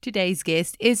Today's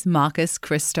guest is Marcus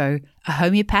Christo, a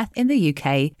homeopath in the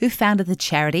UK who founded the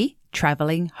charity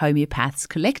Travelling Homeopaths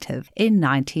Collective in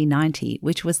 1990,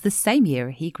 which was the same year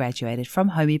he graduated from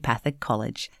Homeopathic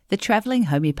College. The Travelling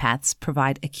Homeopaths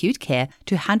provide acute care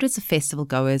to hundreds of festival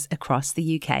goers across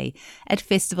the UK at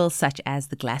festivals such as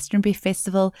the Glastonbury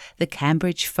Festival, the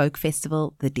Cambridge Folk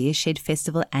Festival, the Deershed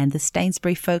Festival and the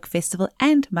Stainsbury Folk Festival,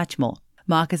 and much more.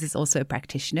 Marcus is also a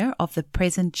practitioner of the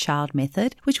Present Child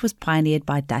Method, which was pioneered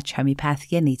by Dutch homeopath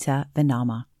Janita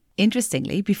Venama.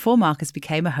 Interestingly, before Marcus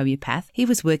became a homeopath, he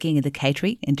was working in the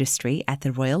catering industry at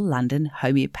the Royal London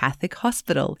Homeopathic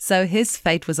Hospital, so his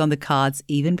fate was on the cards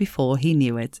even before he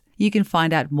knew it. You can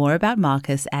find out more about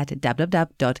Marcus at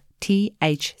www.thc.org.uk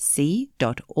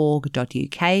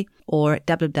or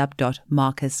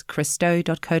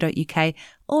www.marcuschristo.co.uk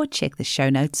or check the show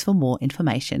notes for more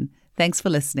information. Thanks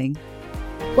for listening.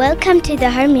 Welcome to the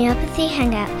Homeopathy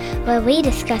Hangout, where we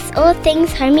discuss all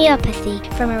things homeopathy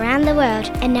from around the world.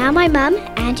 And now my mum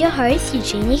and your host,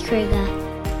 Eugenie Kruger.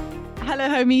 Hello,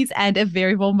 homies, and a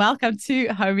very warm welcome to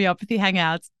Homeopathy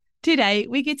Hangouts. Today,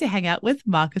 we get to hang out with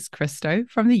Marcus Christo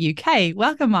from the UK.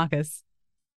 Welcome, Marcus.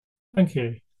 Thank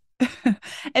you.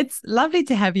 It's lovely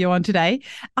to have you on today.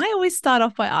 I always start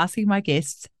off by asking my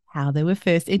guests how they were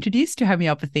first introduced to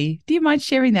homeopathy. Do you mind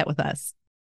sharing that with us?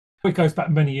 It goes back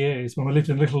many years when I lived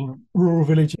in a little rural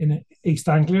village in East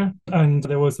Anglia, and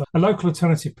there was a local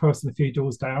alternative person a few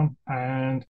doors down,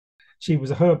 and she was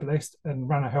a herbalist and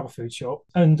ran a health food shop.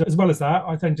 And as well as that,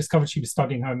 I then discovered she was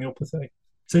studying homeopathy.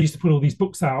 So I used to put all these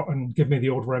books out and give me the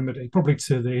odd remedy, probably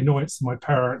to the annoyance of my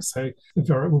parents, who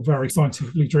were very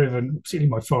scientifically driven, particularly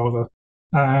my father.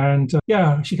 And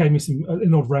she gave me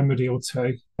an odd remedy or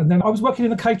two. And then I was working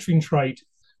in the catering trade.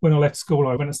 When I left school,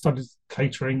 I went and studied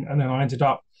catering, and then I ended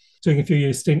up doing a few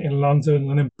years stint in London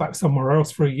and then back somewhere else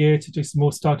for a year to do some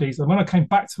more studies. And when I came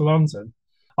back to London,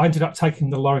 I ended up taking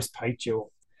the lowest paid job,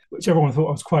 which everyone thought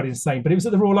I was quite insane. But it was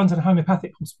at the Royal London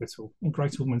Homeopathic Hospital in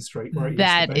Great Ormond Street, where it used to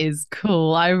be. That is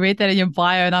cool. I read that in your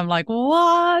bio and I'm like,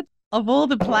 what? Of all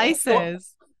the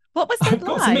places. What was that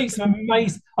like?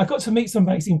 I got to meet some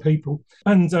amazing people.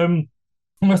 And the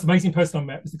most amazing person I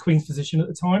met was the Queen's physician at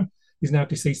the time. He's now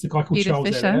deceased, a guy called Peter Charles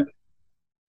Fisher. Elliott.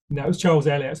 No, it was Charles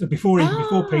Elliott. So before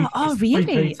Peter. Oh, really?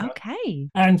 Peter. Okay.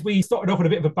 And we started off on a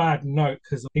bit of a bad note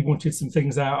because he wanted some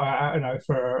things out,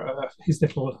 for his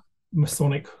little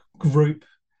Masonic group.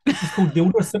 It's called the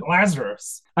Order of St.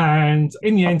 Lazarus. And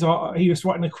in the end, he was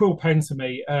writing a quill pen to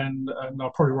me, and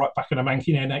I'll probably write back in a manky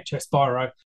NHS biro.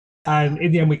 And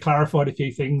in the end, we clarified a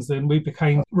few things, and we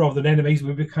became, rather than enemies,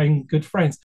 we became good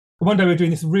friends. One day we were doing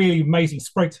this really amazing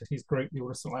spread to his group, the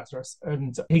Order of St. Lazarus,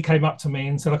 and he came up to me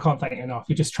and said, I can't thank you enough.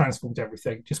 You just transformed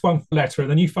everything. Just one letter,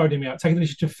 and then you phoned me out, taking the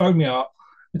initiative to phone me up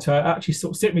and to actually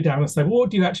sort of sit me down and say, well,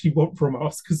 what do you actually want from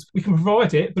us? Because we can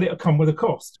provide it, but it'll come with a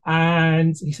cost.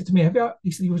 And he said to me,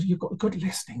 you've got good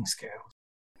listening skills.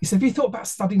 He said, have you thought about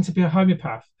studying to be a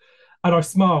homeopath? And I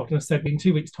smiled and I said, in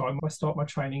 2 weeks' time, I start my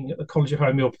training at the College of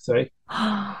Homeopathy.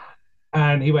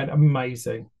 And he went,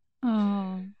 amazing.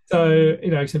 Oh. So,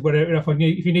 he said, well,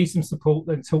 if you need some support,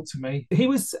 then talk to me. He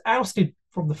was ousted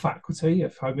from the faculty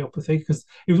of homeopathy because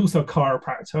he was also a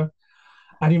chiropractor,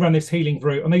 and he ran this healing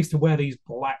route. And they used to wear these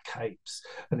black capes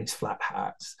and these flat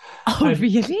hats. Oh, and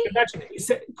really? Imagine,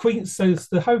 so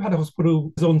the Homeopathic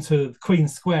Hospital was onto Queen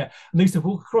Square, and they used to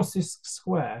walk across this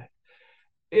square.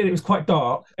 It was quite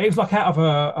dark. It was like out of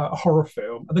a horror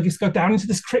film. And they just go down into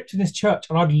this crypt in this church.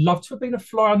 And I'd love to have been a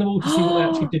fly on the wall to see what they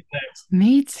actually did next.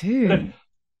 Me too.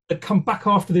 They'd come back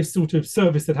after this sort of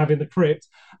service they'd have in the crypt,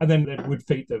 and then they would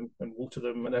feed them and water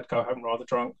them, and they'd go home rather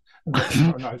drunk.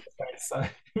 And so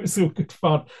it was all good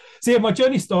fun. So my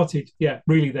journey started,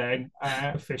 really then,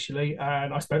 officially.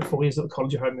 And I spent 4 years at the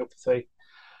College of Homeopathy.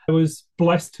 I was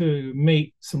blessed to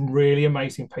meet some really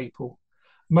amazing people.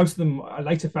 Most of them, I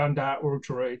later found out, were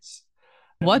druids.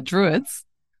 What druids?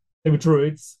 They were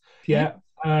druids, yeah.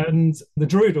 And the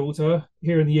Druid Order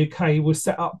here in the UK was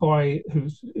set up by,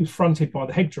 who's fronted by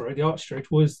the head druid, the archdruid,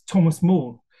 was Thomas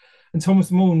Morn. And Thomas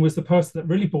Morn was the person that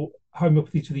really brought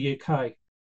homeopathy to the UK.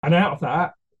 And out of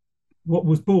that, what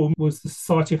was born was the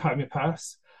Society of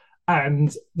Homeopaths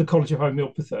and the College of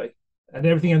Homeopathy. And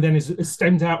everything then is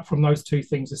stemmed out from those two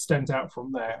things, is stemmed out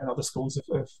from there, and other schools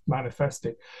have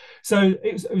manifested. So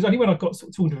it was only when I got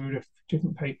talking to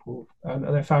different people and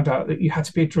they found out that you had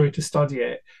to be a druid to study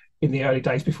it in the early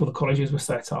days before the colleges were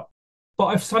set up. But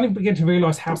I've suddenly begun to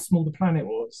realise how small the planet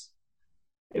was.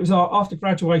 It was after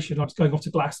graduation, I was going off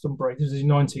to Glastonbury. This was in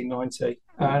 1990,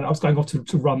 and I was going off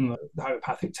to run the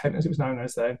homeopathic tent, as it was known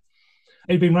as then.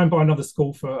 It'd been run by another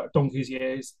school for donkey's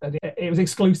years, and it was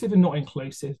exclusive and not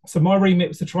inclusive. So my remit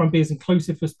was to try and be as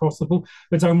inclusive as possible.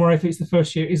 But don't worry if it's the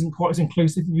first year, it isn't quite as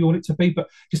inclusive if you want it to be, but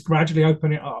just gradually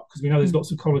open it up, because we know there's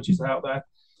lots of colleges out there.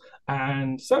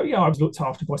 And so, yeah, I was looked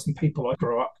after by some people I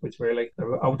grew up with, really. They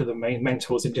were older than me,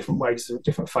 mentors in different ways,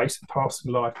 different faces and paths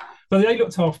in life. But they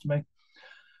looked after me.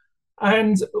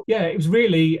 And yeah, it was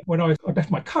really when I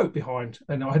left my coat behind,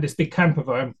 and I had this big camper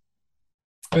van.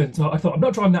 And I thought, I'm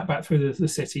not driving that back through the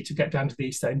city to get down to the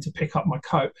East End to pick up my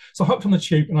coat. So I hopped on the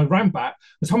tube and I ran back.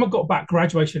 By the time I got back,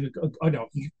 graduation, I know,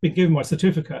 I've been given my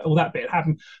certificate, all that bit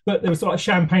happened. But there was like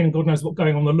champagne and God knows what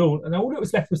going on the lawn. And all that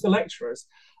was left was the lecturers.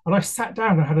 And I sat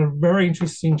down and had a very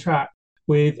interesting chat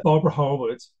with Barbara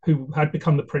Harwood, who had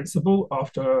become the principal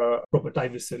after Robert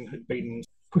Davison had been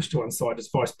pushed to one side as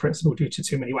vice principal due to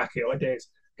too many wacky ideas.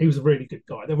 He was a really good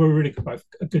guy. They were a really good, both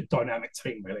a good dynamic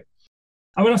team, really.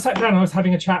 And when I sat down, I was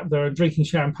having a chat with her and drinking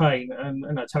champagne and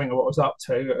telling her what I was up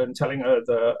to, and telling her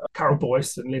that Carol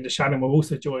Boyce and Linda Shannon were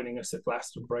also joining us at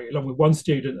Glastonbury, along with one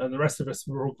student, and the rest of us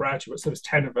were all graduates. There was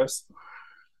 10 of us.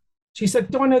 She said,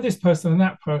 do I know this person and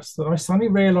that person? And I suddenly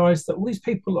realised that all these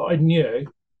people that I knew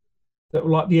that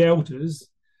were like the elders,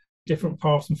 different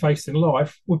paths and faiths in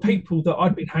life, were people that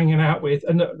I'd been hanging out with,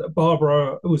 and that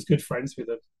Barbara was good friends with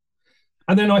them.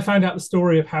 And then I found out the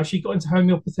story of how she got into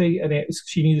homeopathy, and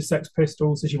she knew the Sex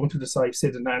Pistols, and she wanted to save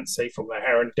Sid and Nancy from their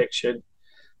heroin addiction.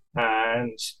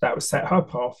 And that was set her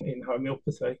path in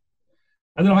homeopathy.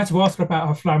 And then I had to ask her about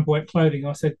her flamboyant clothing.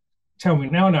 I said, tell me,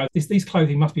 now I know these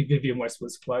clothing must be Vivienne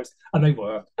Westwood's clothes. And they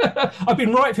were. I've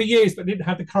been right for years, but didn't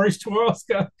have the courage to ask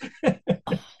her.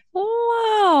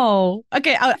 Wow.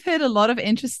 Okay, I've heard a lot of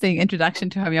interesting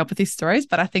introduction to homeopathy stories,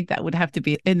 but I think that would have to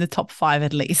be in the top 5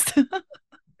 at least.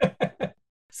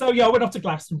 So yeah, I went off to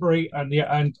Glastonbury, and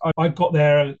I got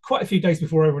there quite a few days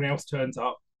before everyone else turned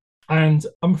up. And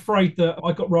I'm afraid that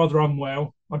I got rather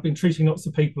unwell. I'd been treating lots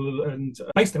of people, and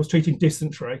basically I was treating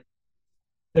dysentery.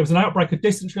 There was an outbreak of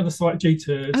dysentery on the site due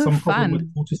to some problem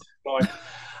with water supply.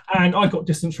 And I got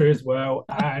dysentery as well.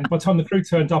 And by the time the crew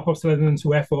turned up, I was telling them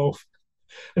to F off.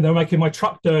 And they were making my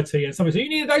truck dirty. And somebody said, you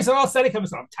need a dose of arsenic. I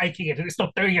said, I'm taking it and it's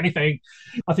not doing anything.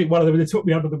 I think one of them, they took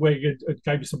me under the wing and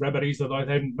gave me some remedies, and I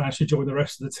then managed to join the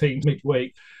rest of the team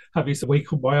midweek, having a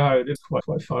week on my own. It was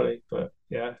quite funny. But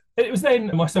yeah. And it was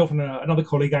then myself and another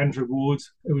colleague, Andrew Ward,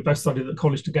 who we both studied at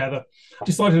college together,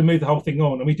 decided to move the whole thing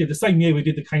on. And we did the same year we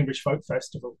did the Cambridge Folk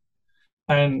Festival.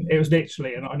 And it was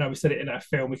literally, and I know we said it in our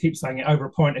film, we keep saying it, over a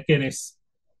pint of Guinness,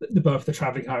 the birth of the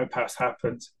travelling homeopath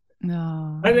happened.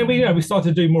 No. And then we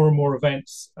started to do more and more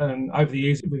events, and over the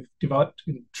years we've developed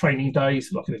training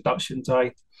days, like an induction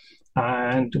day,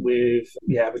 and we're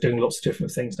doing lots of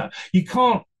different things now. You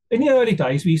can't, in the early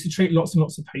days we used to treat lots and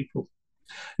lots of people.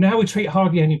 Now we treat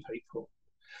hardly any people.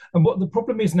 And what the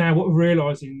problem is now, what we're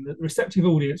realising, that the receptive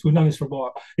audience, we've known this for a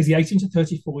while, is the 18 to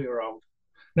 34-year-old.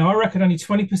 Now, I reckon only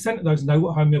 20% of those know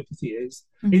what homeopathy is,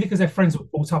 either because their friends were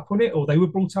brought up on it or they were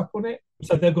brought up on it.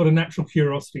 So they've got a natural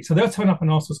curiosity. So they'll turn up and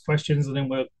ask us questions, and then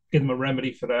we'll give them a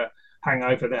remedy for their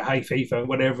hangover, their hay fever,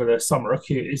 whatever their summer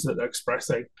acute is that they're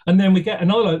expressing. And then we get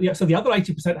another, so the other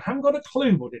 80% haven't got a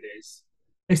clue what it is.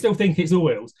 They still think it's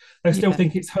oils. They still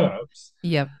think it's herbs.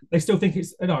 Yeah. They still think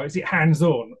it's, is it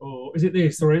hands-on, or is it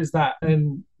this, or is that?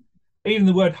 And even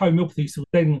the word homeopathy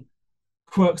then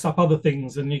quirks up other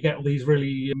things, and you get all these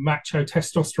really macho,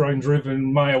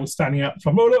 testosterone-driven males standing up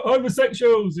from, look,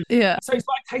 homosexuals. Yeah. So it's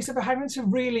like a case of having to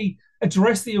really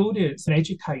address the audience and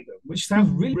educate them, which sounds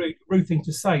really rude thing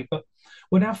to say, but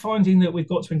we're now finding that we've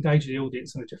got to engage the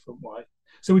audience in a different way.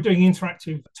 So we're doing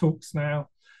interactive talks now,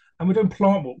 and we're doing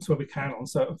plant walks where we can on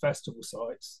certain festival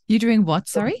sites. You're doing what,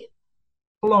 sorry?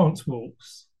 Plant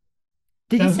walks.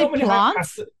 Did you say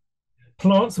plants?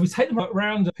 Plants. So we take them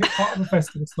around a part of the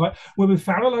festival site where we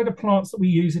found a load of plants that we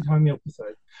use in homeopathy.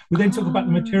 We then talk about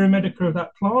the materia medica of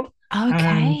that plant.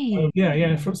 Okay.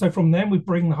 And, so from them we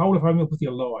bring the whole of homeopathy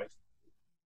alive.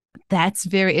 That's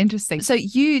very interesting. So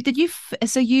you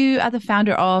are the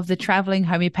founder of the Travelling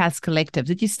Homeopaths Collective.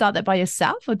 Did you start that by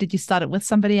yourself, or did you start it with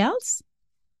somebody else?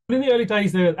 In the early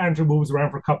days, Andrew Wall was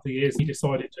around for a couple of years. He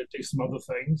decided to do some other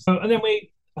things, and then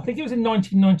I think it was in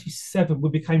 1997 we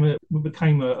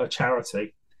became a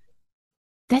charity.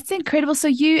 That's incredible. So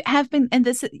you have been, and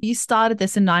you started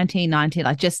this in 1990,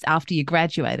 like just after you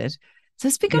graduated. So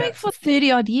it's been going for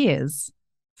 30 odd years.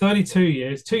 32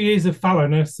 years, 2 years of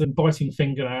fallowness and biting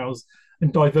fingernails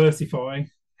and diversifying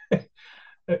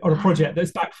on a project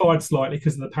that's backfired slightly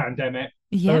because of the pandemic.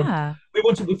 Yeah. We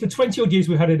wanted, for 20 odd years,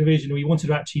 we had a division. We wanted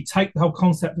to actually take the whole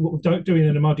concept of what we're doing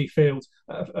in a muddy field,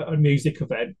 a music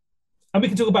event, And we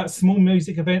can talk about small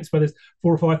music events where there's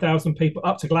 4,000 or 5,000 people,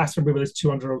 up to Glastonbury where there's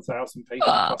 200,000 people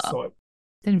plus Oh, site.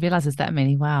 didn't realize it's that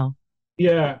many. Wow.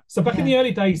 Yeah. So back in Yeah. the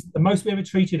early days, the most we ever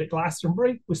treated at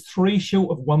Glastonbury was three short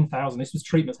of 1,000. This was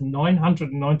treatments,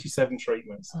 997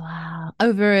 treatments. Wow.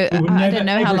 Over, We would I never don't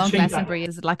know how ever long achieve that. Glastonbury is.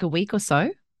 Is it like a week or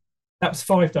so? That was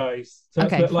 5 days. So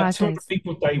Okay, that's like 200 5 days.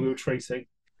 people a day we were treating.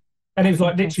 And it was That's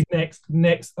like impressive. literally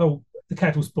next. Oh, the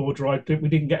kettle's boiled dry. We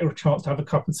didn't get a chance to have a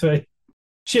cup of tea.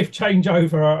 Shift change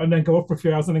over and then go off for a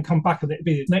few hours and then come back and it'd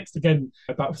be next again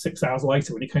about 6 hours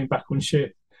later when he came back on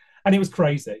shift. And it was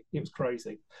crazy. It was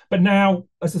crazy. But now,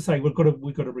 as I say, we've got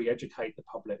to re-educate the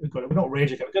public. We're not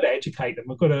re-educate. We've got to educate them.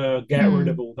 We've got to get rid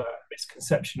of all the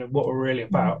misconception of what we're really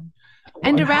about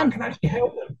And and how it around can actually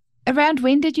help them. around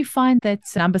when did you find that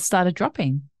numbers started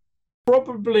dropping?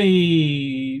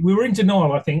 Probably we were in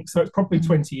denial, I think. So it's probably Mm.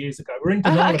 20 years ago. We're in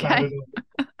Oh, denial about okay.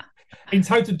 it. In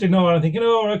total denial. I'm thinking,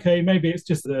 oh, okay, maybe it's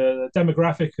just the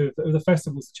demographic of the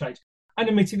festivals to change. And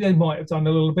admittedly, they might have done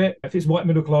a little bit. If it's white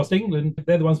middle class England,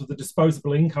 they're the ones with the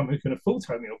disposable income who can afford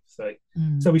homeopathy.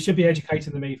 Mm. So we should be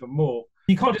educating them even more.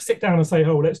 You can't just sit down and say,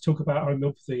 oh, let's talk about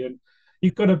homeopathy. And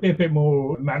you've got to be a bit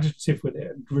more imaginative with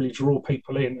it and really draw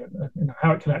people in and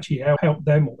how it can actually help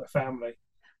them or their family.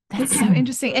 That's so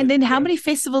interesting. And then how many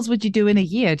festivals would you do in a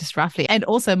year, just roughly? And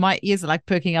also my ears are like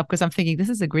perking up because I'm thinking this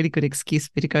is a really good excuse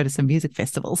for me to go to some music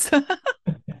festivals.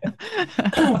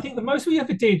 I think the most we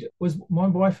ever did was my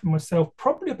wife and myself,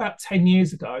 probably about 10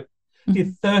 years ago,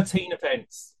 did 13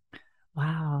 events.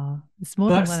 Wow. It's more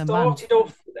than That one a month.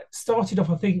 started off,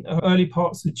 I think, early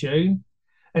parts of June,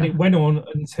 and it Uh-huh. went on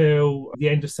until the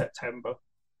end of September.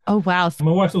 Oh, wow.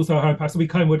 My wife's also a home pastor.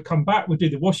 Would come back, we'd do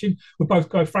the washing, we'd both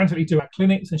go frantically do our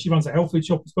clinics, and she runs a health food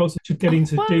shop as well, so she'd get Oh,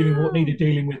 into dealing what wow. needed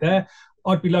dealing with there.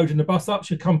 I'd be loading the bus up,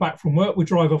 she'd come back from work, we'd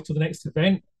drive off to the next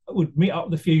event, we'd meet up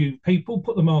with a few people,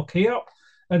 put the marquee up,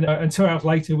 and 2 hours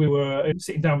later we were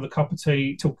sitting down with a cup of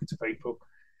tea, talking to people.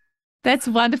 That's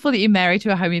wonderful that you're married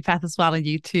to a homeopath as well and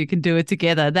you two can do it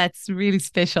together. That's really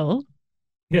special.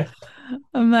 Yeah.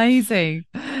 Amazing.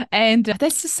 And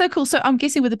that's just so cool. So I'm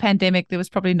guessing with the pandemic, there was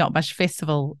probably not much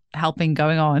festival helping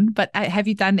going on, but have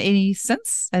you done any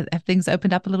since? Have things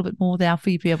opened up a little bit more now for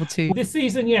you to be able to? Well, this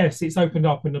season, yes, it's opened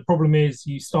up, and the problem is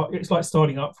it's like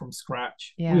starting up from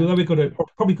scratch. Yeah. We've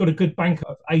probably got a good bank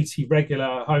of 80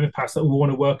 regular homeopaths that will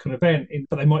want to work an event,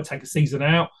 but they might take a season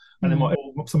out, and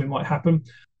something might happen.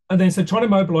 And then so trying to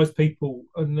mobilise people,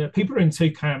 and people are in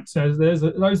two camps. So there's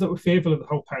those that were fearful of the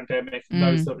whole pandemic, and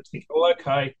those that were thinking, "Oh,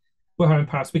 okay, we're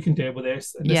homeopaths, we can deal with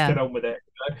this, and let's Yeah. get on with it."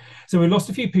 You know? So we lost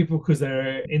a few people because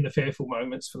they're in the fearful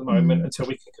moments for the moment until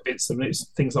we can convince them that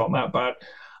things aren't that bad.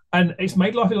 And it's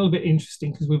made life a little bit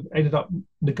interesting because we've ended up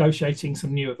negotiating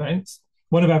some new events.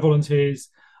 One of our volunteers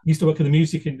used to work in the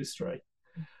music industry.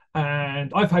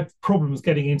 And I've had problems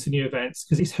getting into new events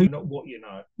because it's who, not what you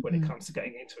know, when it comes to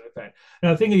getting into an event.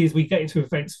 Now, the thing is, we get into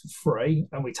events for free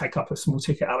and we take up a small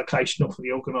ticket allocation off for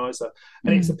the organizer.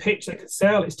 And it's a pitch they could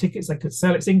sell, it's tickets they could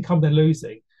sell, it's income they're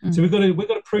losing. So we've got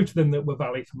to prove to them that we're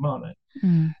value for money.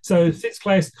 So since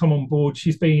Claire's come on board,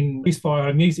 she's been introduced by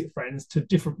her music friends to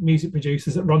different music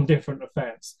producers that run different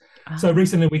events. So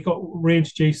recently we got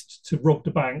reintroduced to Rob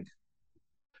the Bank,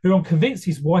 who I'm convinced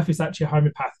his wife is actually a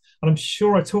homeopath. And I'm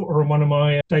sure I taught her on one of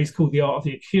my days called The Art of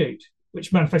the Acute,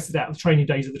 which manifested out of the training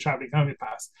days of the traveling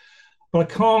homeopaths. But I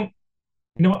can't,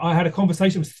 I had a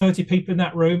conversation with 30 people in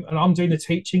that room and I'm doing the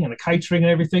teaching and the catering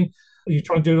and everything. You're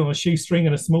trying to do it on a shoestring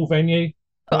in a small venue.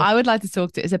 I would like to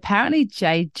talk to is apparently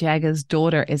Jade Jagger's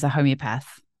daughter is a homeopath.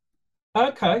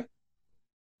 Okay.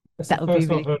 That's That the would be first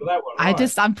time really I've heard of that one.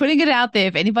 Right. I'm putting it out there.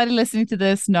 If anybody listening to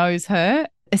this knows her,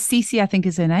 Assisi, I think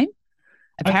is her name.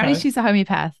 Apparently Okay. she's a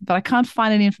homeopath, but I can't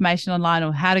find any information online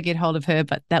on how to get hold of her,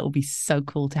 but that would be so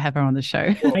cool to have her on the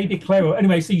show. Well, maybe Claire will.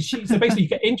 Anyway, so basically you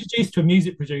get introduced to a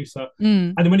music producer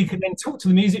Mm. and then when you can then talk to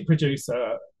the music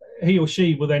producer, he or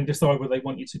she will then decide whether they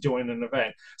want you to join an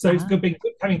event. So it's good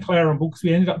having Claire on board because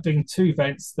we ended up doing two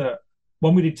events that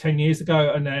one we did 10 years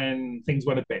ago and then things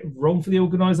went a bit wrong for the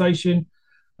organisation.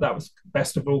 That was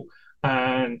Festival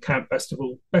and Camp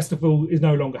Festival. Festival is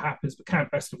no longer happens, but Camp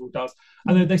Festival does.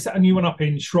 And then they set a new one up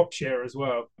in Shropshire as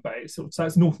well. But so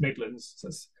it's North Midlands. So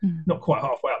it's not quite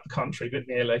halfway up the country, but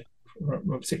nearly,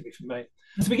 particularly for me.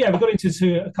 So we got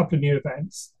into a couple of new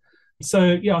events.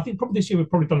 So yeah, I think probably this year we've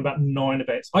probably done about 9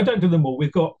 events. I don't do them all.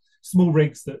 We've got small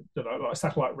rigs that are like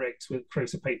satellite rigs with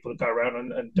crews of people that go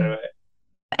around and do it.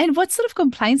 And what sort of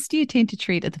complaints do you tend to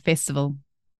treat at the festival?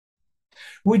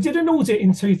 We did an audit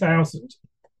in 2000.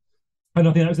 And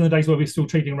I think that was in the days where we were still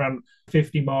treating around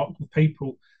 50 mark with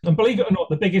people. And believe it or not,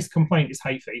 the biggest complaint is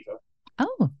hay fever.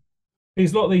 Oh,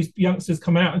 Because a lot of these youngsters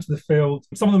come out into the field.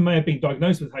 Some of them may have been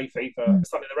diagnosed with hay fever.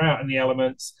 Suddenly they're out in the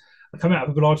elements. They come out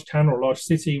of a large town or a large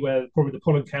city where probably the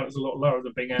pollen count is a lot lower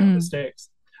than being out in the sticks.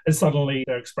 And suddenly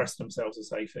they're expressing themselves as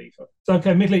hay fever. So,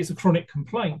 okay, admittedly it's a chronic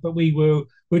complaint, but we'll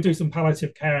do some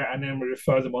palliative care and then we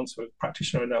refer them on to a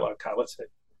practitioner in their locality.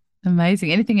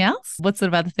 Amazing. Anything else? What sort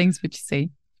of other things would you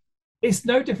see? It's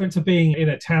no different to being in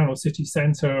a town or city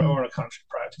centre or a country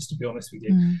practice, to be honest with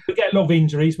you. We get a lot of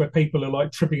injuries where people are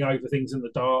like tripping over things in the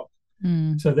dark.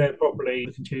 So they're probably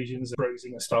the contusions,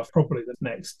 bruising and stuff, probably the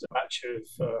next batch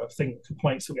of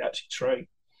complaints that we actually treat.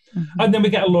 And then we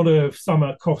get a lot of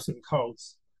summer coughs and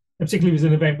colds. And particularly if it's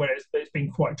an event where it's been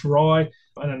quite dry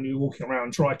and then you're walking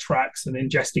around dry tracks and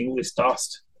ingesting all this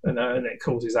dust. And it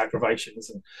causes aggravations.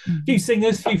 And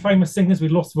a few famous singers with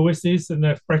lost voices, and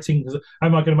they're fretting,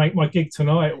 am I going to make my gig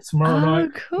tonight or tomorrow night?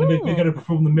 Cool. And we're going to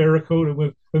perform the miracle, and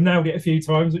we've nailed it a few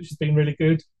times, which has been really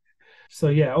good. So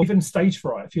yeah, even stage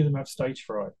fright. A few of them have stage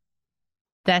fright.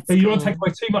 But you don't want to take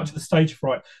away too much of the stage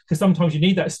fright, because sometimes you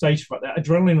need that stage fright, that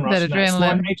adrenaline rush,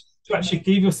 that to actually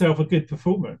give yourself a good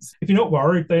performance. If you're not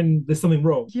worried, then there's something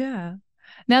wrong. Yeah.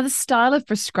 Now, the style of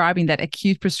prescribing, that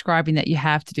acute prescribing that you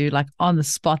have to do like on the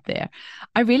spot there,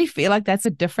 I really feel like that's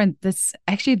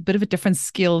actually a bit of a different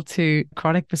skill to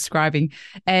chronic prescribing.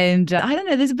 And I don't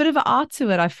know, there's a bit of an art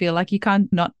to it. I feel like you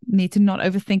need to not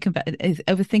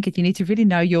overthink it. You need to really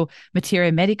know your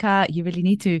materia medica. You really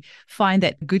need to find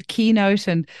that good keynote.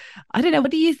 And I don't know,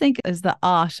 what do you think is the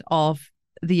art of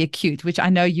the acute, which I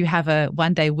know you have a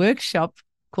one-day workshop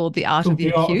called The Art of the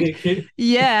Acute.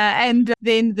 Yeah, and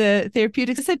then the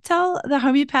therapeutics. So tell the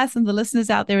homeopaths and the listeners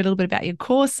out there a little bit about your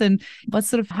course and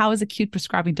how is acute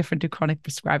prescribing different to chronic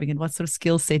prescribing, and what sort of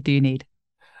skill set do you need?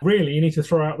 Really, you need to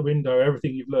throw out the window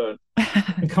everything you've learned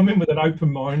and come in with an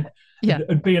open mind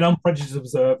and be an unprejudiced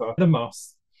observer. The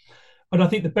must. And I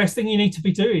think the best thing you need to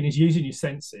be doing is using your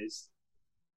senses.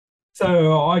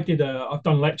 So I've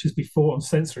done lectures before on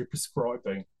sensory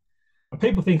prescribing. And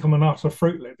people think I'm an utter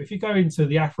fruit lip. If you go into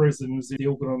the aphorisms of the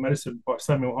Organ of Medicine by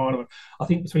Samuel Hahnemann, I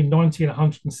think between 90 and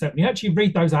 170, you actually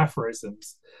read those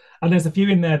aphorisms. And there's a few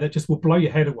in there that just will blow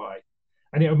your head away.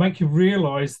 And it will make you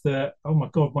realise that, oh my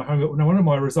God, no wonder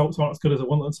my results aren't as good as I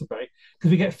want them to be, because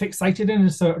we get fixated in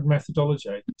a certain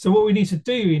methodology. So what we need to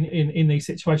do in these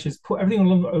situations is put everything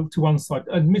along to one side.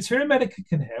 And materia medica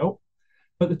can help.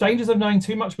 But the dangers of knowing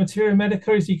too much materia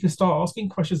medica is you can start asking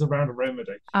questions around a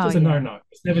remedy. So it's a no-no.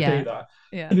 Let's never do that.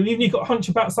 Yeah. Even if you've got a hunch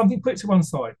about something, put it to one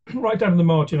side. Write down the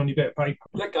margin on your bit of paper.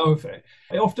 Let go of it.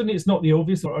 Often it's not the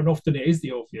obvious, and often it is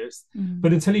the obvious.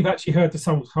 But until you've actually heard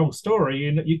the whole story,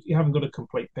 you haven't got a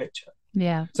complete picture.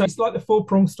 Yeah. So it's like the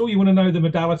four-pronged stool. You want to know the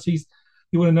modalities,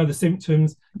 you want to know the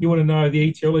symptoms, you want to know the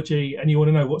etiology, and you want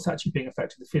to know what's actually being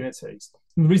affected with affinities.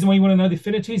 And the reason why you want to know the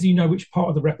affinities, you know which part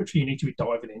of the repertory you need to be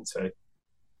diving into.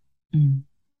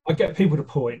 I get people to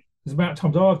point. There's about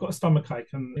times, I've got a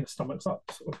stomachache, and the stomach's up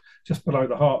sort of just below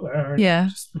the heart there, and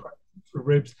just for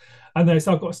ribs. And they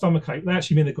say I've got a stomachache. They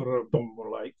actually mean they've got an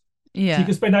abdominal ache. Yeah. So you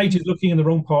can spend ages looking in the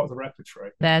wrong part of the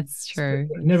repertory. That's true.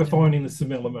 So never finding the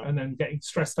simillimate and then getting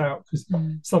stressed out because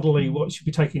suddenly what should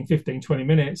be taking 15, 20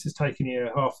 minutes is taking you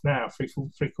half an hour, three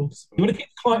quarters. You want to keep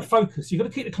the client focused. You've got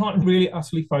to keep the client really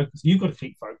utterly focused. You've got to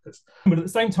keep focused. But at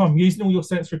the same time, using all your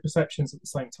sensory perceptions at the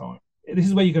same time. This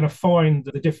is where you're going to find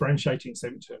the differentiating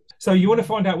symptoms. So you want to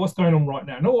find out what's going on right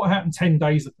now, not what happened 10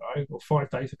 days ago or 5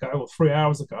 days ago or 3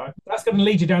 hours ago. That's going to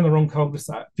lead you down the wrong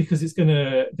cul-de-sac, because it's going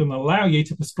to allow you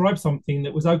to prescribe something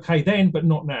that was okay then, but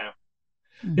not now.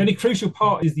 The only crucial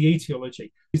part is the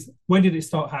etiology. Is when did it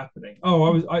start happening?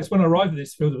 It's when I arrived at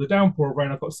this field of the downpour of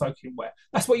rain, I got soaking wet.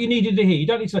 That's what you needed to hear. You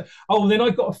don't need to, then I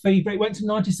got a fever, it went to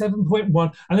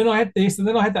 97.1, and then I had this, and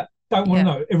then I had that. Don't want to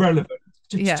know. Irrelevant.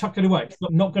 Just chuck it away. It's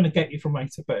not going to get you from A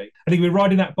to B. I think we're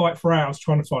riding that bike for hours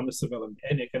trying to find the simillimate,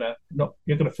 and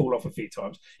you're going to fall off a few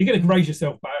times. You're going to graze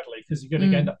yourself badly because you're going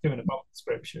to end up doing a bulk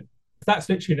prescription. That's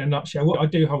literally in a nutshell. What I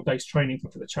do whole days training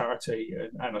for the charity,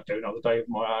 and I do another day of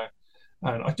my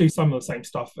own. And I do some of the same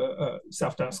stuff at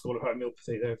Southdown School of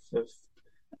Homeopathy. They've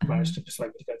managed to persuade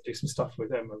me to go do some stuff with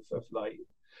them of late.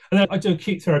 And then I do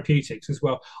acute therapeutics as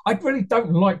well. I really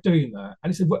don't like doing that.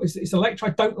 And it's a lecture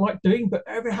I don't like doing, but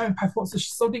every homeopath wants a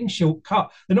sodding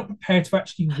shortcut. They're not prepared to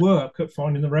actually work at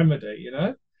finding the remedy,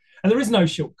 And there is no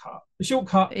shortcut. The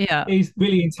shortcut is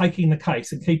really in taking the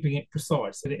case and keeping it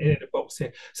precise in a box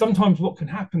here. Sometimes what can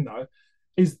happen, though,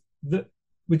 is that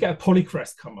we get a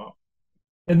polycrest come up.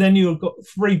 And then you've got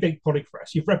 3 big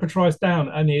polygraphs. You've repertorised down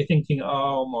and you're thinking,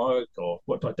 oh my God,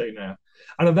 what do I do now?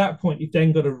 And at that point, you've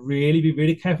then got to really be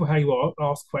really careful how you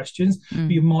ask questions.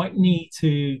 You might need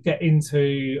to get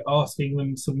into asking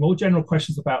them some more general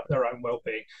questions about their own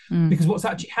well-being. Because what's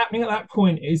actually happening at that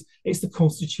point is it's the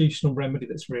constitutional remedy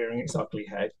that's rearing its ugly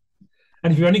head.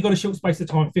 And if you've only got a short space of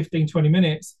time, 15, 20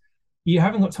 minutes, you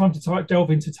haven't got time to delve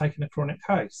into taking a chronic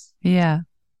case. Yeah.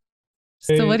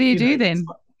 So what do you do then?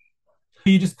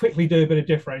 You just quickly do a bit of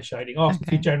differentiating, ask a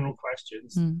few general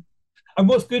questions. And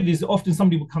what's good is often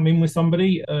somebody will come in with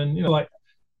somebody and, like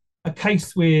a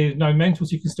case with no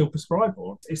mentals, you can still prescribe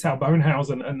for. It's how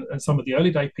Bowenhouse and some of the early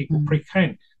day people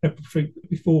pre-Kent,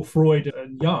 before Freud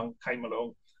and Jung came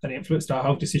along and influenced our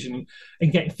whole decision in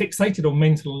getting fixated on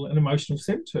mental and emotional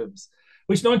symptoms,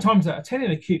 which 9 times out of 10 in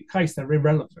an acute case, they're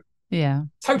irrelevant. Yeah.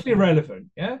 Totally irrelevant,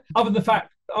 yeah? Other than the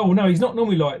fact, oh no, he's not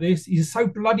normally like this. He's so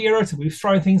bloody irritable. He's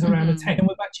throwing things around the tent, and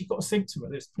we've actually got a symptom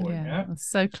at this point. Yeah, it's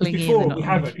so clingy. Before we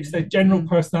haven't. It's their general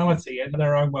personality and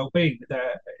their own well-being.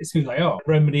 It's who they are.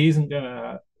 Remedy isn't going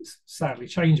to sadly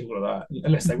change all of that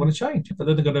unless they want to change. But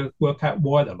then they're going to work out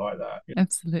why they're like that.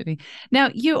 Absolutely. Now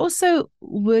you're also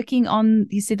working on,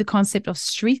 you said, the concept of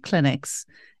street clinics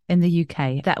in the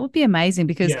UK. That would be amazing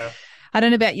because. Yeah. I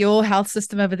don't know about your health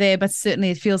system over there, but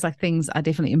certainly it feels like things are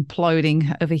definitely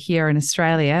imploding over here in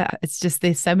Australia. It's just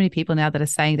there's so many people now that are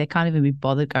saying they can't even be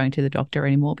bothered going to the doctor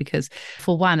anymore because,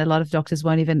 for one, a lot of doctors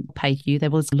won't even pay you. They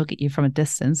will just look at you from a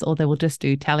distance, or they will just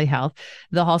do telehealth.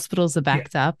 The hospitals are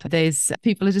backed up. There's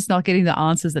people are just not getting the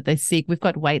answers that they seek. We've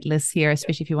got wait lists here,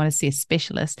 especially if you want to see a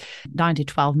specialist, 9 to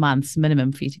 12 months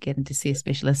minimum for you to get in to see a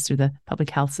specialist through the public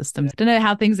health system. I don't know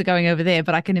how things are going over there,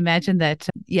 but I can imagine that,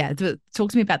 talk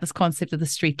to me about this concept of the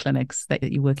street clinics that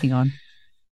you're working on.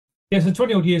 Yeah, so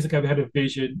 20 odd years ago, we had a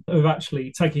vision of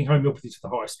actually taking homeopathy to the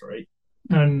high street.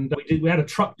 And we had a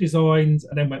truck designed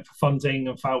and then went for funding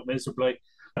and failed miserably.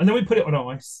 And then we put it on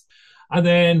ice. And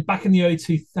then back in the early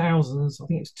 2000s, I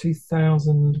think it's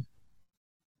 2000.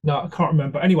 No, I can't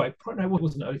remember. Anyway, no, it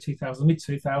wasn't early 2000s, mid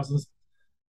 2000s.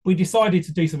 We decided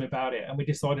to do something about it and we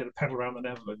decided to pedal around the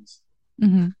Netherlands.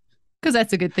 Because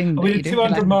that's a good thing. We did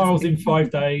 200 miles in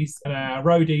 5 days, and our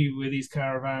roadie with his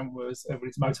caravan was with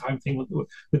his motorhome thing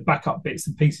with backup bits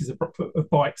and pieces of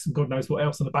bikes and God knows what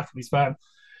else on the back of his van.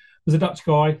 Was a Dutch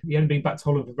guy. He hadn't been back to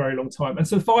Holland for a very long time. And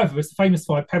so the 5 of us, the famous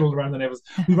 5, pedalled around the Netherlands.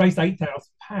 We raised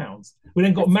 £8,000. We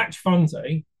then got match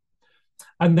funding.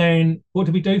 And then what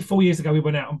did we do? 4 years ago, we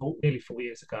went out and bought, nearly 4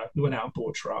 years ago, we went out and bought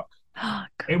a truck. Oh,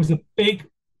 cool. It was a big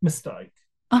mistake.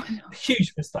 Oh, no.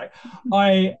 Huge mistake.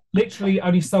 I literally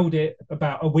only sold it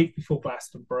about a week before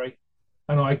Glastonbury,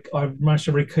 and I managed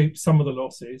to recoup some of the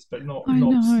losses, but not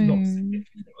significantly.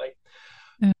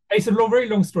 It's a very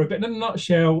long story, but in a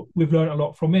nutshell, we've learned a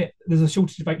lot from it. There's a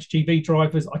shortage of HGV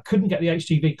drivers. I couldn't get the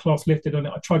HGV class lifted on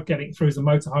it. I tried getting it through as a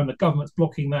motorhome. The government's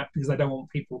blocking that because they don't want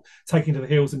people taking to the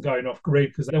hills and going off grid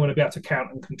because they want to be able to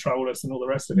count and control us and all the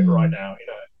rest of it right now,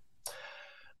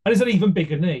 And it's an even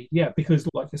bigger need, because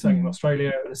like you're saying in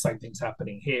Australia, the same thing's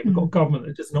happening here. We've got a government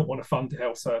that does not want to fund the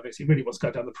health service. It really wants to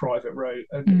go down the private route.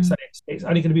 And it's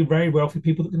only going to be very wealthy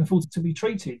people that can afford to be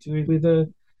treated with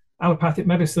allopathic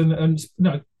medicine and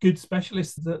good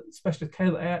specialist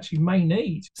care that they actually may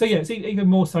need. So it's even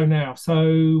more so now.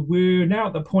 So we're now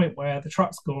at the point where the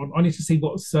truck's gone. I need to see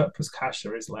what surplus cash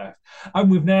there is left.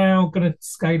 And we've now going to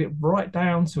scale it right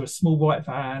down to a small white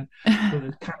van with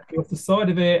a canopy off the side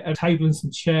of it, a table and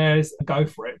some chairs, and go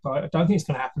for it. But I don't think it's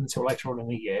going to happen until later on in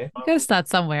the year. You've got to start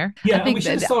somewhere. Yeah, we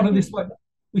should have started this way.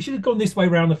 We should have gone this way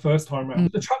around the first time round.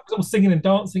 The truck was all singing and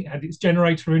dancing, it had its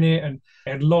generator in it, and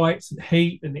it had lights and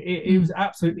heat, and it was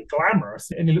absolutely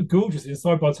glamorous. And it looked gorgeous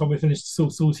inside by the time we finished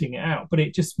sorting it out. But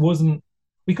it just wasn't,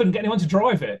 we couldn't get anyone to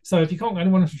drive it. So if you can't get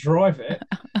anyone to drive it,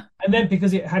 and then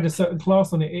because it had a certain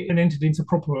class on it, it entered into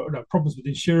problems with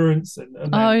insurance.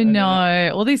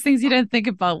 All these things you don't think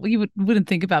about, you wouldn't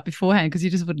think about beforehand because you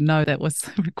just wouldn't know that was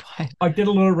required. I did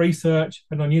a lot of research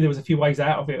and I knew there was a few ways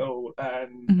out of it all.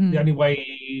 And the only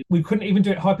way, we couldn't even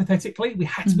do it hypothetically. We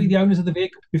had to be the owners of the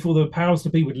vehicle before the powers to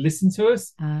be would listen to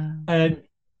us. And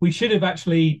we should have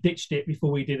actually ditched it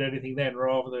before we did anything then,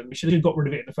 rather than we should have got rid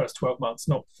of it in the first 12 months,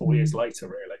 not 4 years later,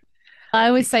 really. I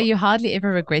always say you hardly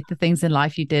ever regret the things in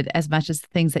life you did as much as the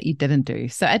things that you didn't do.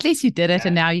 So at least you did it,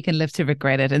 and now you can live to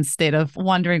regret it instead of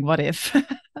wondering what if.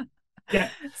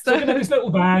 So we're going to have this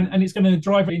little van, and it's going to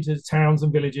drive it into towns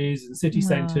and villages and city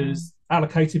centres,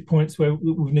 allocated points where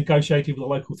we've negotiated with the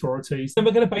local authorities. Then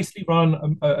we're going to basically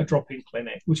run a drop-in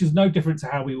clinic, which is no different to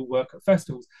how we will work at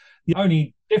festivals. The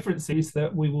only difference is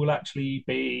that we will actually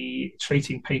be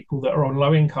treating people that are on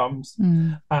low incomes,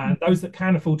 and those that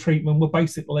can afford treatment will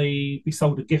basically be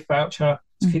sold a gift voucher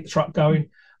to keep the truck going.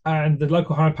 And the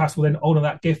local homeopaths will then honour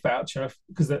that gift voucher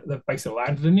because they've basically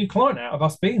landed a new client out of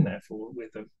us being there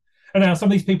with them. And now some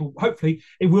of these people, hopefully,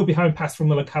 it will be homeopaths from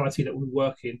the locality that we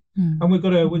work in, and we've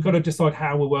got to decide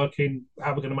how we're working,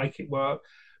 how we're going to make it work.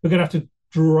 We're going to have to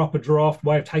draw up a draft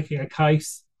way of taking a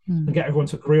case and get everyone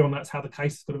to agree on that's how the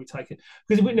case is going to be taken.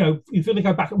 Because if you really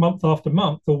go back month after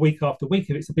month or week after week,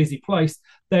 if it's a busy place,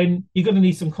 then you're going to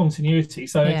need some continuity.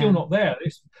 So if you're not there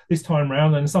this time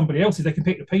around and somebody else is, they can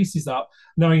pick the pieces up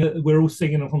knowing that we're all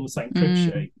singing on the same crib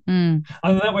sheet. And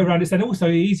that way around, it's then also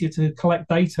easier to collect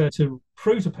data to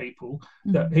prove to people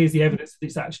that here's the evidence that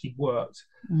it's actually worked.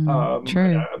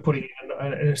 True. Putting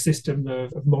in a system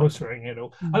of monitoring it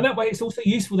all. And that way it's also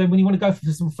useful then when you want to go for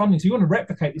some funding. So you want to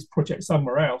replicate this project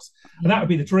somewhere else. And that would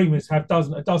be the dream, is to have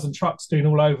a dozen trucks doing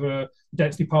all over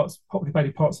densely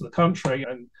populated parts of the country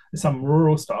and some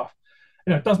rural stuff.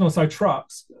 A dozen or so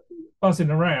trucks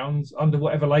buzzing around under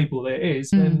whatever label there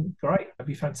is, then great. That'd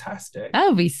be fantastic. That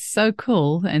would be so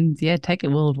cool. And take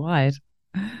it worldwide.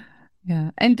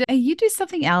 Yeah. And you do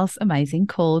something else amazing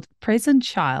called Present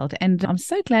Child. And I'm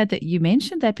so glad that you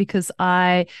mentioned that, because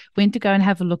I went to go and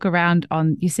have a look around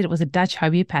you said it was a Dutch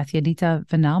homeopath, Janita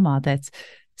Vanama, that's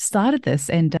started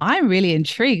this. And I'm really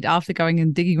intrigued after going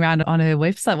and digging around on her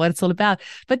website what it's all about.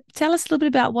 But tell us a little bit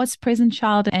about what's Present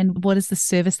Child and what is the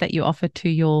service that you offer to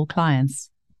your clients?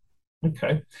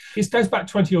 Okay. It goes back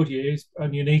 20 odd years,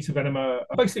 and Janita Vanama,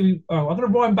 basically, I'm going to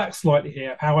rewind back slightly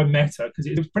here, how I met her, because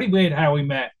it was pretty weird how we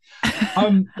met.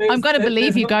 I'm going to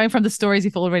believe you going from the stories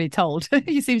you've already told.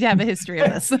 You seem to have a history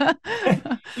of this.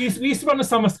 We used to run a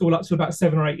summer school up to about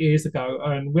 7 or 8 years ago,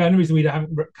 and the only reason we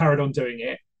haven't carried on doing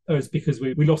it was because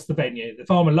we lost the venue. The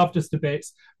farmer loved us to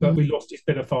bits, but we lost this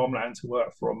bit of farmland to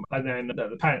work from. And then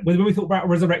when we thought about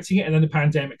resurrecting it, and then the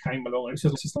pandemic came along, and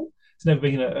it's never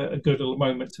been a good little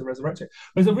moment to resurrect it.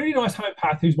 There's a really nice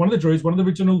homeopath who's one of the Druids, one of the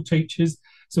original teachers,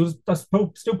 so that's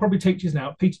still probably teaches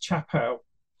now, Peter Chappell.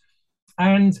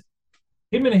 And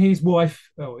him and his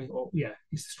wife,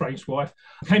 his estranged wife,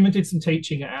 came and did some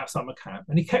teaching at our summer camp.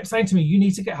 And he kept saying to me, you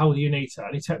need to get hold of Janita.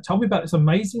 And he told me about this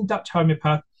amazing Dutch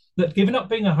homeopath that had given up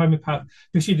being a homeopath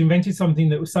because she'd invented something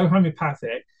that was so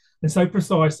homeopathic and so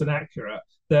precise and accurate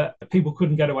that people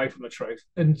couldn't get away from the truth.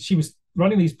 And she was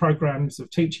running these programs of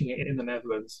teaching it in the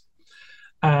Netherlands.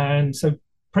 And so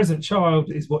Present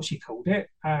Child is what she called it.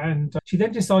 And she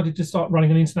then decided to start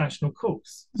running an international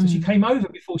course. So she came over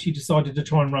before she decided to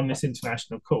try and run this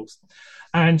international course.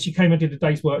 And she came and did a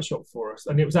day's workshop for us.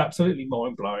 And it was absolutely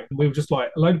mind-blowing. We were just like,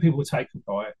 a load of people were taken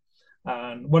by it.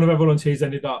 And one of our volunteers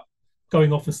ended up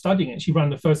going off and studying it. She ran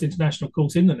the first international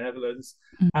course in the Netherlands.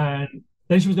 And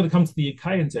then she was going to come to the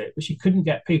UK and do it, but she couldn't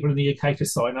get people in the UK to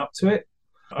sign up to it.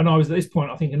 And I was at this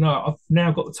point, I thinking, no, I've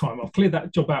now got the time. I've cleared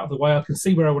that job out of the way. I can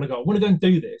see where I want to go. I want to go and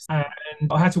do this. And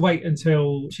I had to wait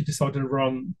until she decided to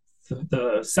run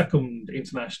the second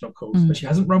international course, but she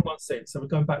hasn't run one since. So we're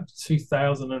going back to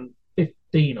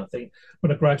 2015, I think,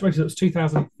 when I graduated. It was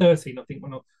 2013, I think,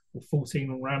 or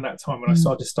 14, around that time when I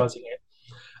started studying it.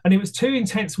 And it was 2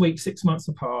 intense weeks, 6 months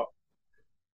apart,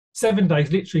 7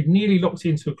 days, literally nearly locked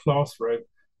into a classroom,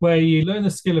 where you learn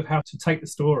the skill of how to take the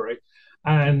story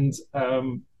and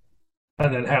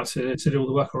then how to do all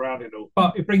the work around it all.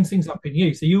 But it brings things up in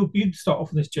you. So you start off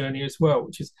on this journey as well,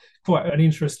 which is quite an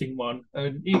interesting one.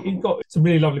 And you've got some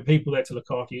really lovely people there to look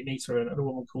after you, Nita and a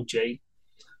woman called Jean,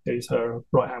 who's her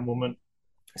right-hand woman.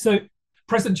 So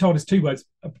Present Child is 2 words,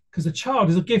 because a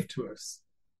child is a gift to us.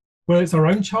 Whether it's our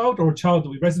own child or a child that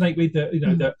we resonate with, that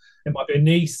it might be a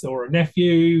niece or a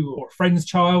nephew or a friend's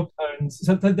child, and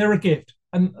so they're a gift,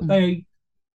 and they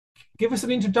give us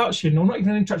an introduction, or not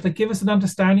even an introduction. They give us an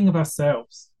understanding of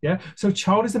ourselves. Yeah. So a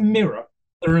child is a mirror.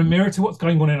 They're a mirror to what's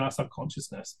going on in our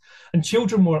subconsciousness, and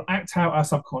children will act out our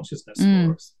subconsciousness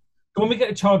for us. So when we get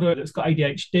a child that's got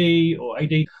ADHD or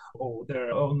AD, or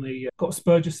they're got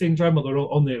Asperger's syndrome, or they're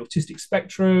on the autistic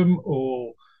spectrum,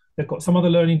 or they've got some other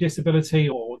learning disability,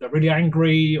 or they're really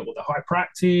angry, or they're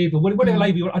hyperactive, or whatever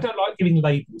label you want. I don't like giving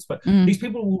labels, but these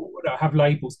people will have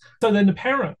labels. So then the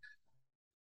parent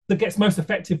that gets most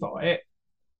affected by it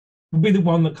will be the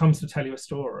one that comes to tell you a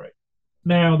story.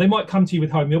 Now, they might come to you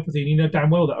with homeopathy, and you know damn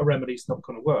well that a remedy's not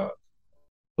going to work.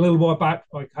 A little while back,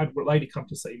 I had a lady come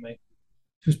to see me.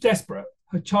 She was desperate.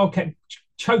 Her child kept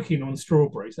choking on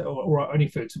strawberries or any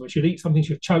food. So she'd eat something,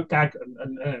 she'd choke, gag,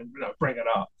 and bring it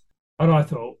up. And I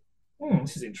thought,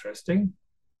 this is interesting.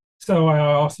 So I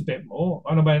asked a bit more,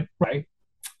 and I went, Ray,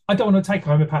 I don't want to take a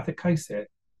homeopathic case here.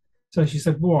 So she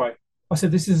said, why? I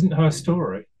said, this isn't her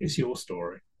story, it's your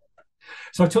story.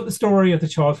 So I took the story of the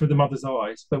child through the mother's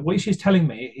eyes, but what she's telling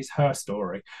me is her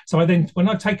story. So I then, when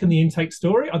I've taken the intake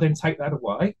story, I then take that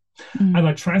away and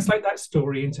I translate that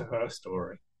story into her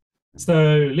story.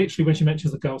 So literally, when she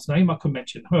mentions the girl's name, I can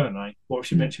mention her name. Or if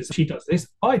she mentions she does this,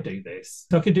 I do this.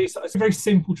 So I can do. So it's a very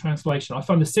simple translation. I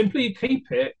find the simpler you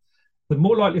keep it, the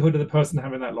more likelihood of the person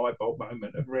having that light bulb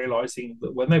moment of realizing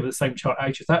that when they were the same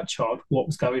age as that child, what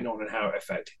was going on and how it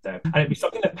affected them. And it'd be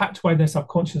something that packed away in their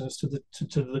subconsciousness to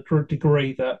the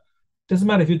degree that doesn't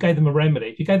matter if you gave them a remedy.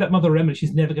 If you gave that mother a remedy,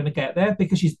 she's never going to get there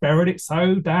because she's buried it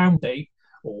so down deep,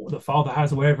 or the father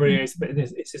has, or wherever it is. But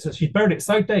she's buried it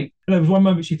so deep. And there was one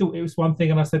moment she thought it was one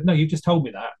thing, and I said, "No, you just told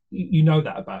me that. You know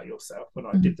that about yourself." When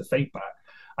I did the feedback,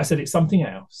 I said it's something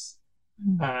else.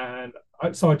 And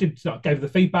so I gave her the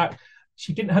feedback.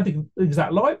 She didn't have the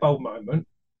exact light bulb moment.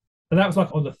 And that was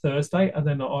like on the Thursday. And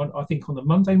then I think on the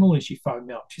Monday morning, she phoned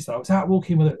me up. She said, I was out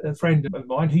walking with a friend of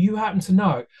mine who you happen to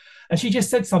know. And she just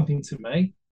said something to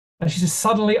me. And she said,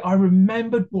 suddenly I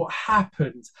remembered what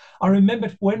happened. I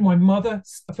remembered when my mother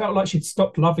felt like she'd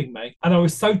stopped loving me. And I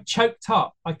was so choked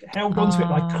up. I held onto it.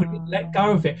 And I couldn't let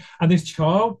go of it. And this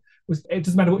child it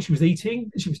doesn't matter what she was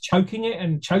eating. She was choking it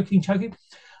and choking.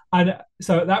 And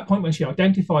so at that point, when she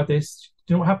identified this,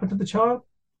 do you know what happened to the child?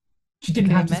 She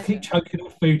didn't have to keep choking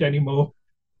on food anymore.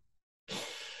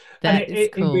 That is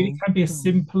cool. It really can be as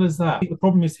simple as that. I think the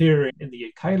problem is here in the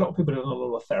UK, a lot of people don't know a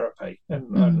lot of therapy.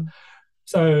 And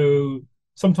so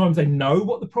sometimes they know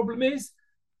what the problem is,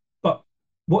 but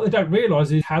what they don't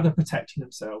realise is how they're protecting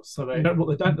themselves. So they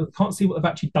can't see what they've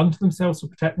actually done to themselves to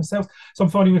protect themselves. So I'm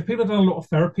finding with people who've done a lot of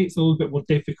therapy, it's a little bit more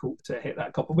difficult to hit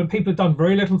that couple. When people have done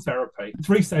very little therapy,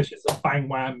 3 sessions of bang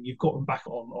wham, you've got them back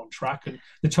on track, and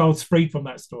the child's freed from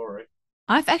that story.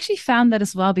 I've actually found that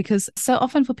as well, because so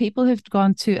often for people who've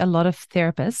gone to a lot of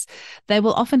therapists, they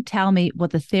will often tell me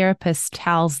what the therapist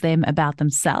tells them about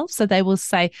themselves. So they will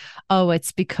say, oh,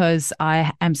 it's because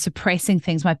I am suppressing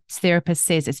things. My therapist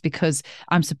says it's because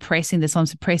I'm suppressing this, I'm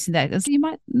suppressing that. So you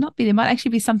might not be, there might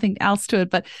actually be something else to it,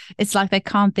 but it's like they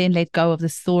can't then let go of the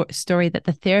story that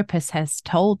the therapist has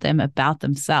told them about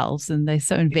themselves, and they're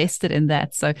so invested in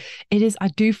that. So it is, I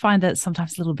do find that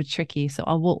sometimes a little bit tricky. So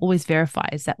I will always verify,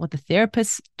 is that what the therapist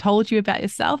told you about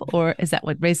yourself, or is that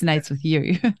what resonates with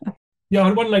you? Yeah, I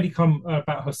had one lady come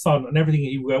about her son, and everything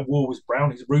he wore was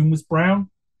brown. His room was brown,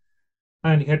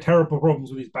 and he had terrible problems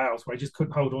with his bowels where he just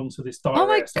couldn't hold on to this diarrhea. Oh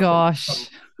my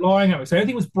gosh. Flying out. So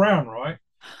everything was brown, right?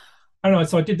 And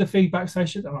so I did the feedback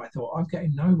session, and I thought, I'm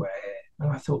getting nowhere here.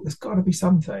 And I thought, there's got to be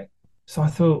something. So I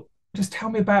thought, just tell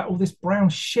me about all this brown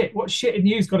shit. What shit in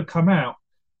you's got to come out?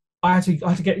 I had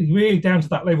to get really down to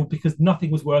that level because nothing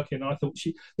was working. And I thought,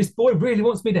 this boy really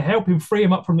wants me to help him free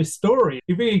him up from this story.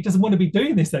 He really doesn't want to be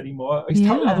doing this anymore.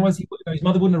 Otherwise, his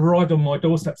mother wouldn't have arrived on my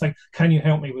doorstep saying, can you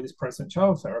help me with this present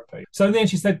child therapy? So then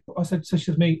she said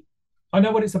to me, I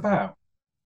know what it's about.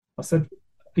 I said,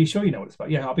 are you sure you know what it's about?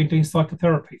 Yeah, I've been doing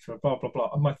psychotherapy for blah, blah, blah.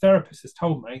 And my therapist has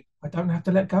told me I don't have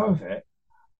to let go of it.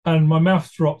 And my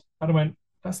mouth dropped and I went,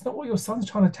 that's not what your son's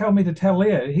trying to tell me to tell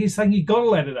Leah. He's saying you got to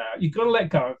let it out. You got to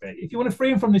let go of it. If you want to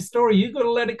free him from this story, you got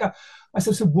to let it go. I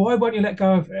said, so why won't you let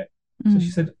go of it? So she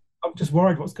said, I'm just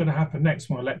worried what's going to happen next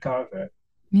when I let go of it.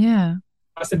 Yeah.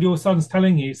 I said, your son's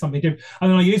telling you something different. And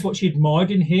then I used what she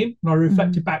admired in him, and I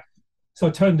reflected back. So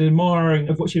I turned the admiring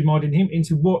of what she admired in him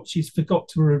into what she's forgot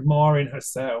to admire in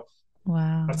herself.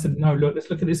 Wow. I said, no, look,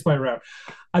 let's look at this way around.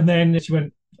 And then she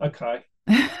went, okay.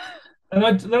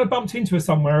 And then I bumped into her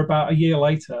somewhere about a year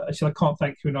later. And she said, I can't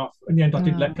thank you enough. In the end, I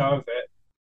did let go of it.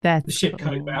 That's the shit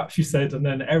came out, she said, and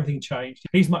then everything changed.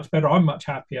 He's much better. I'm much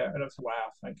happier. And I said, wow,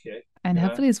 thank you. And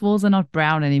hopefully his walls are not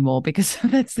brown anymore, because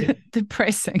that's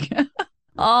depressing.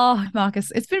 Oh, Marcus,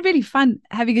 it's been really fun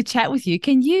having a chat with you.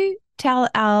 Can you tell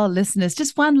our listeners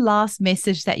just one last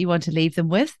message that you want to leave them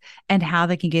with and how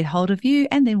they can get hold of you?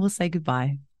 And then we'll say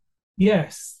goodbye.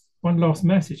 Yes. One last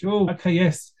message. Oh, okay,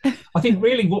 yes. I think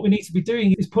really what we need to be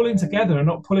doing is pulling together and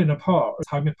not pulling apart as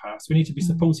homeopaths. We need to be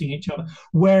supporting each other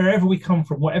wherever we come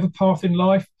from, whatever path in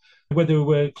life, whether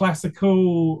we're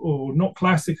classical or not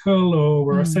classical, or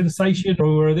we're a sensation,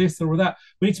 or we're this or that.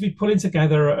 We need to be pulling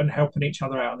together and helping each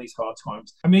other out in these hard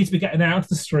times. And we need to be getting out into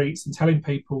the streets and telling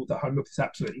people that homeopathy is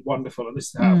absolutely wonderful and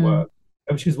this is how it works.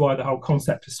 Which is why the whole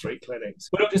concept of street clinics.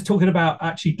 We're not just talking about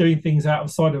actually doing things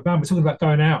outside of a van. We're talking about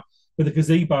going out with a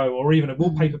gazebo or even a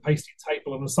wallpaper pasting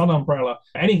table and a sun umbrella,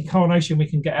 any incarnation we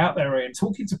can get out there and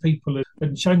talking to people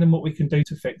and showing them what we can do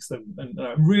to fix them, and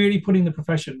really putting the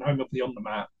profession homeopathy on the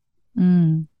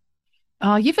map.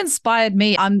 Oh, you've inspired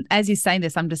me. As you're saying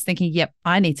this, I'm just thinking, yep,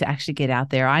 I need to actually get out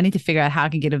there. I need to figure out how I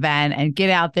can get a van and get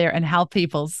out there and help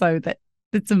people so that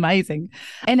That's amazing.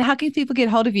 And how can people get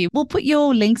hold of you? We'll put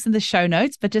your links in the show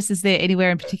notes, but just is there anywhere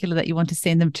in particular that you want to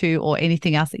send them to, or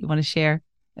anything else that you want to share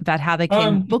about how they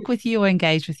can book with you or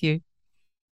engage with you?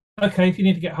 Okay, if you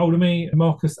need to get hold of me,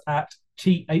 Marcus at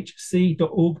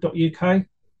thc.org.uk.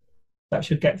 That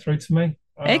should get through to me.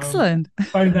 Excellent.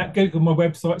 Phone that, Google my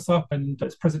websites up, and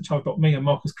it's presentchild.me and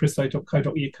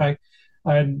marcuschristo.co.uk.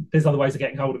 And there's other ways of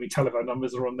getting hold of me. Telephone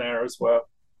numbers are on there as well.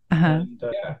 And,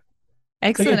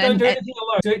 Excellent. So don't do anything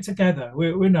alone. Do it together.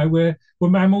 We're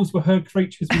mammals. We're herd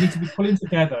creatures. We need to be pulling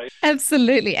together.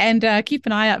 Absolutely. And keep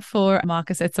an eye out for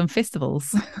Marcus at some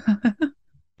festivals.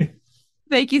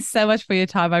 Thank you so much for your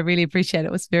time. I really appreciate it.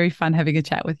 It was very fun having a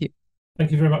chat with you.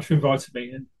 Thank you very much for inviting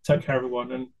me, and take care,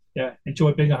 everyone. And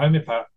enjoy being a homeopath.